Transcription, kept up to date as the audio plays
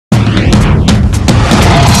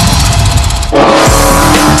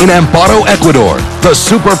In Ambato, Ecuador, the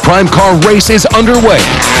Super Prime Car race is underway.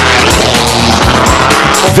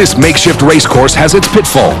 This makeshift race course has its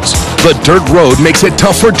pitfalls. The dirt road makes it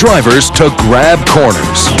tough for drivers to grab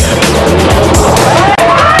corners.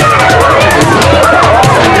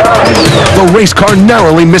 The race car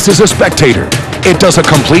narrowly misses a spectator. It does a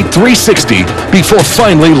complete 360 before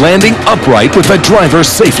finally landing upright with the driver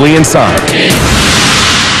safely inside.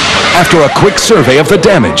 After a quick survey of the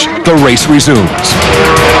damage, the race resumes.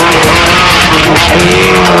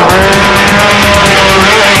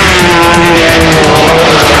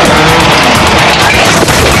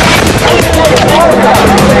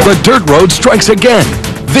 The dirt road strikes again.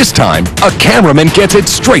 This time, a cameraman gets it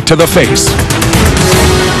straight to the face.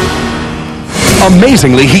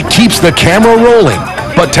 Amazingly, he keeps the camera rolling,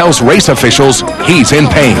 but tells race officials he's in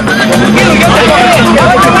pain.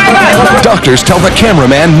 Doctors tell the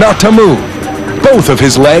cameraman not to move. Both of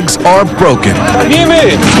his legs are broken.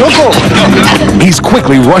 He's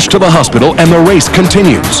quickly rushed to the hospital and the race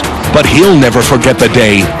continues. But he'll never forget the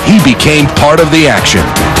day he became part of the action.